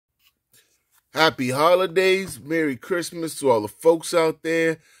Happy holidays, Merry Christmas to all the folks out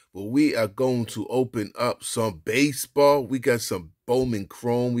there. But we are going to open up some baseball. We got some Bowman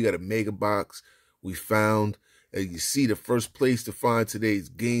Chrome. We got a mega box we found. As you see, the first place to find today's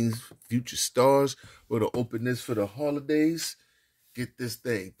games, Future Stars. We're going to open this for the holidays. Get this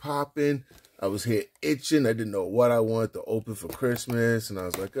thing popping. I was here itching. I didn't know what I wanted to open for Christmas. And I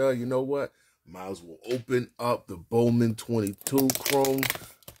was like, oh, you know what? Might as well open up the Bowman 22 Chrome.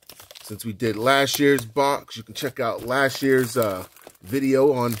 Since we did last year's box, you can check out last year's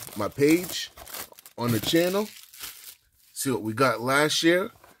video on my page on the channel. See what we got last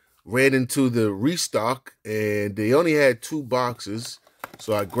year. Ran into the restock, and they only had 2 boxes,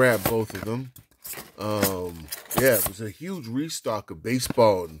 so I grabbed both of them. Yeah, it was a huge restock of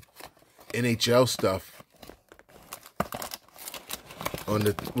baseball and NHL stuff. On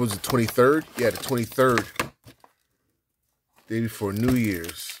the, what was it, 23rd? Yeah, the 23rd. Day before New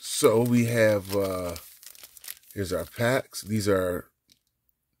Year's. So we have, here's our packs. These are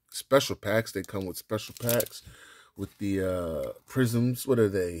special packs. They come with special packs with the prisms. What are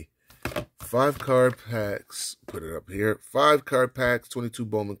they? 5-card packs. Put it up here. 5-card packs, 22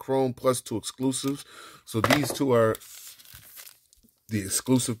 Bowman Chrome, plus 2 exclusives. So these 2 are the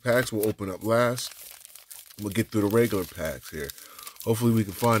exclusive packs. We'll open up last. We'll get through the regular packs here. Hopefully we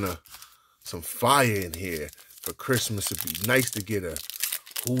can find some fire in here for Christmas. It'd be nice to get a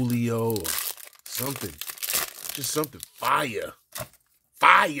Julio or something. Just something fire.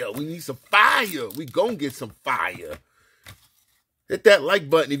 Fire. We need some fire. We gonna get some fire. Hit that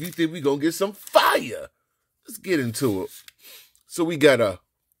like button if you think we gonna get some fire. Let's get into it. So we got let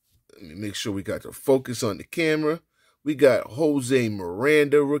me make sure we got the focus on the camera. We got Jose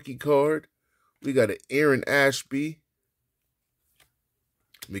Miranda rookie card. We got an Aaron Ashby.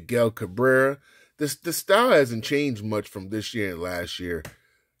 Miguel Cabrera. The style hasn't changed much from this year and last year.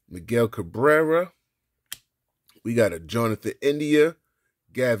 Miguel Cabrera. We got a Jonathan India.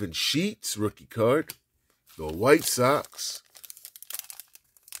 Gavin Sheets, rookie card. The White Sox.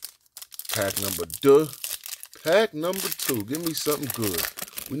 Pack number 2. Pack number 2. Give me something good.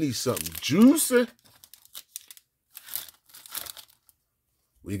 We need something juicy.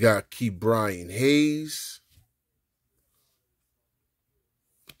 We got Ke'Bryan Hayes.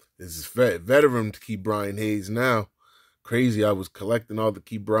 This is veteran Ke'Bryan Hayes now. Crazy, I was collecting all the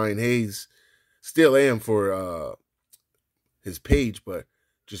Ke'Bryan Hayes. Still am for his page, but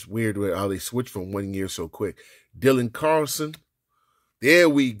just weird how they switched from 1 year so quick. Dylan Carlson. There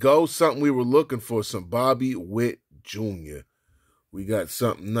we go. Something we were looking for. Some Bobby Witt Jr. We got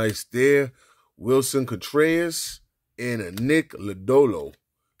something nice there. Wilson Contreras and a Nick Lodolo.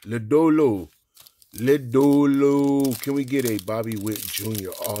 Lodolo. Can we get a Bobby Witt Jr.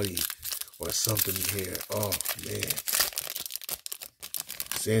 Audi or something here? Oh, man.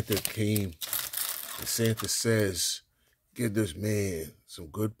 Santa came, and Santa says, give this man some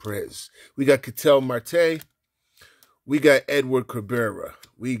good presents. We got Ketel Marte. We got Edward Cabrera.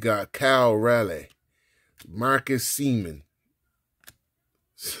 We got Cal Raleigh. Marcus Seaman.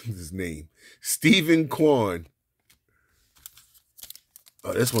 His name. Stephen Kwan.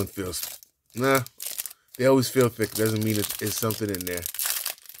 Oh, this one feels... Nah. They always feel thick. Doesn't mean it's something in there.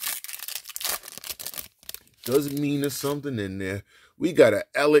 Doesn't mean there's something in there. We got a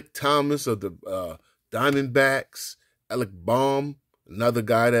Alec Thomas of the Diamondbacks. Alec Baum, another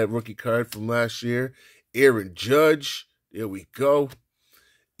guy, that rookie card from last year. Aaron Judge. There we go.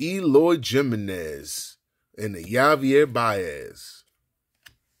 Eloy Jimenez. And the Javier Baez.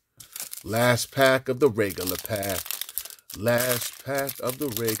 Last pack of the regular pack. Last pack of the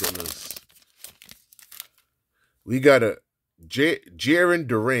regulars. We got a Jaron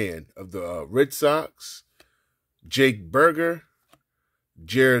Duran of the Red Sox. Jake Berger.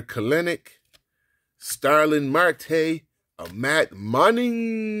 Jared Kalenic. Starlin Marte. Matt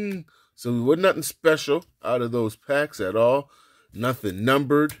Manning. So we were nothing special out of those packs at all. Nothing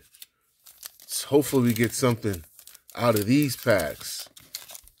numbered. So hopefully we get something out of these packs.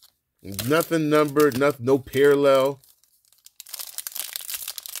 Nothing numbered. No parallel.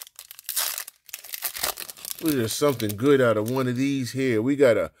 There's something good out of one of these here. We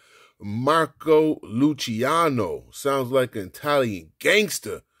got a Marco Luciano. Sounds like an Italian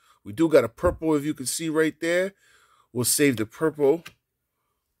gangster. We do got a purple, if you can see right there. We'll save the purple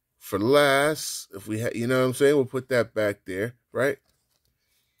for last. If we you know what I'm saying? We'll put that back there, right?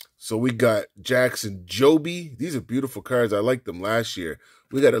 So we got Jackson Joby. These are beautiful cards. I liked them last year.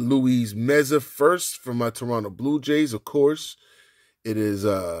 We got a Luis Meza first from my Toronto Blue Jays, of course. It is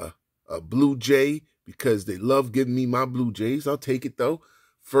a Blue Jay because they love giving me my Blue Jays. I'll take it, though.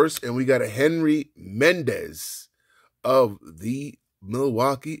 First, and we got a Henry Mendez of the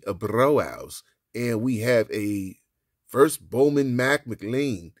Milwaukee Brewers. And we have a first Bowman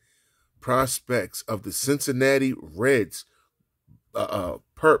McLean prospects of the Cincinnati Reds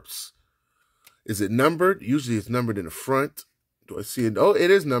perps. Is it numbered? Usually it's numbered in the front. Do I see it? Oh,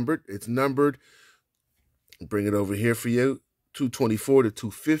 it is numbered. It's numbered. Bring it over here for you. 224 to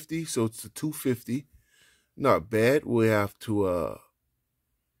 250. So it's the 250. Not bad. We have to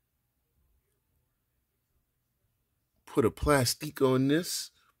put a plastique on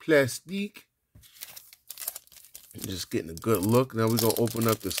this. Plastique. Just getting a good look. Now we're going to open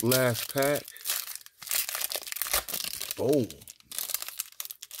up this last pack. Boom.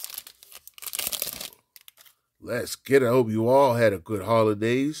 Let's get it. I hope you all had a good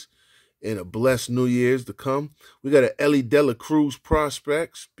holidays and a blessed New Year's to come. We got an Ellie De La Cruz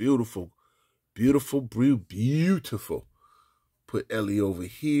prospects. Beautiful. Beautiful. Beautiful. Put Ellie over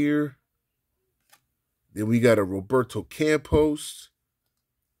here. Then we got a Roberto Campos.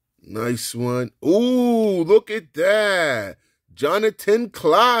 Nice one. Ooh, look at that. Jonathan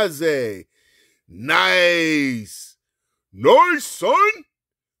Clase. Nice. Nice, son.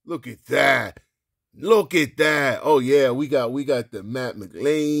 Look at that. Look at that. Oh yeah, we got the Matt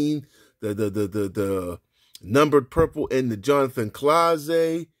McLean, the numbered purple, and the Jonathan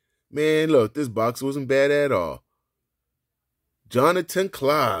Clase. Man, look, this box wasn't bad at all. Jonathan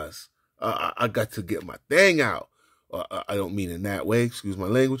Clase. I got to get my thing out. I don't mean in that way. Excuse my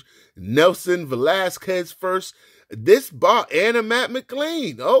language. Nelson Velasquez first. This box and a Matt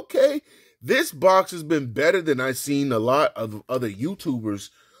McLean. Okay. This box has been better than I've seen a lot of other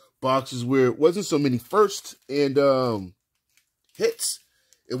YouTubers' boxes where it wasn't so many firsts and hits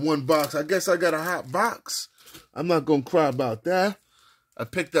in one box. I guess I got a hot box. I'm not going to cry about that. I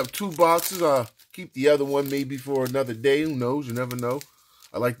picked up 2 boxes. I'll keep the other one maybe for another day. Who knows? You never know.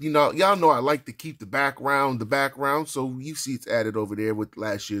 I like, y'all know I like to keep the background. So you see it's added over there with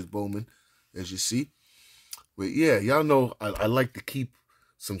last year's Bowman, as you see. But yeah, y'all know I like to keep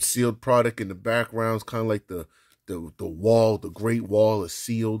some sealed product in the backgrounds, kind of like the wall, the Great Wall is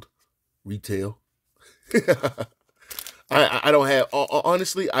sealed retail. I don't have,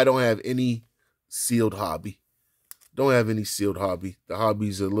 honestly, I don't have any sealed hobby. Don't have any sealed hobby. The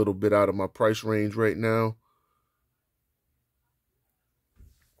hobby's a little bit out of my price range right now.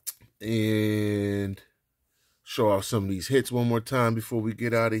 And show off some of these hits one more time before we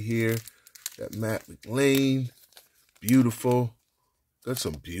get out of here. That Matt McLean, beautiful. Got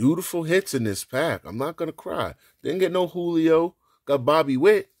some beautiful hits in this pack. I'm not going to cry. Didn't get no Julio. Got Bobby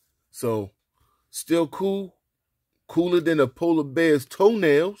Witt. So, still cool. Cooler than a polar bear's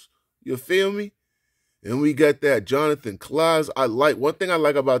toenails. You feel me? And we got that Jonathan Clase. One thing I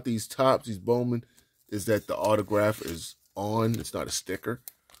like about these tops, these Bowman, is that the autograph is on. It's not a sticker.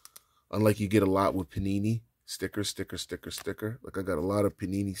 Unlike you get a lot with Panini. Sticker, sticker, sticker, sticker. Like I got a lot of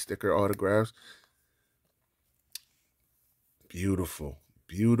Panini sticker autographs. Beautiful.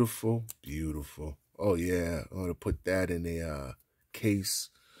 Beautiful. Beautiful. Oh, yeah. I'm going to put that in a case.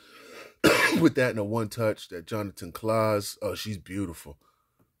 Put that in a one-touch. That Jonathan Clase. Oh, she's beautiful.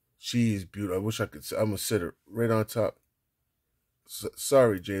 She is beautiful. I wish I could. I'm going to sit her right on top.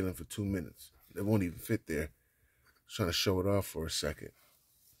 Sorry, Jalen, for 2 minutes. It won't even fit there. Trying to show it off for a second.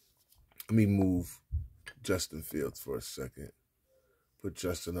 Let me move Justin Fields for a second. Put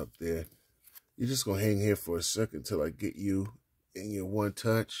Justin up there. You're just going to hang here for a second until I get you in your one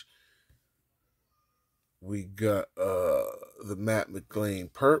touch. We got the Matt McLean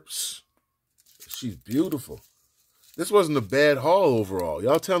perps. She's beautiful. This wasn't a bad haul overall.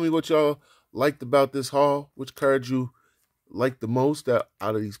 Y'all tell me what y'all liked about this haul. Which cards you liked the most out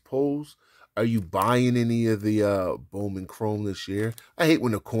of these polls. Are you buying any of the Bowman Chrome this year? I hate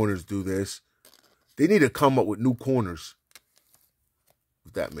when the corners do this. They need to come up with new corners,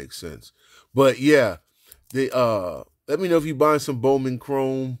 if that makes sense. But yeah, let me know if you're buying some Bowman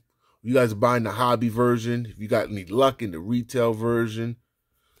Chrome. You guys are buying the hobby version. If you got any luck in the retail version,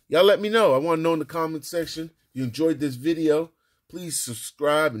 y'all let me know. I want to know in the comment section. If you enjoyed this video, please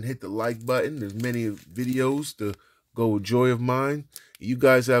subscribe and hit the like button. There's many videos to go with Joy of Mine. You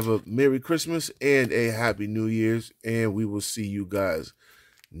guys have a Merry Christmas and a Happy New Year's, and we will see you guys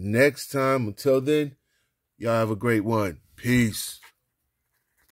next time. Until then, y'all have a great one. Peace.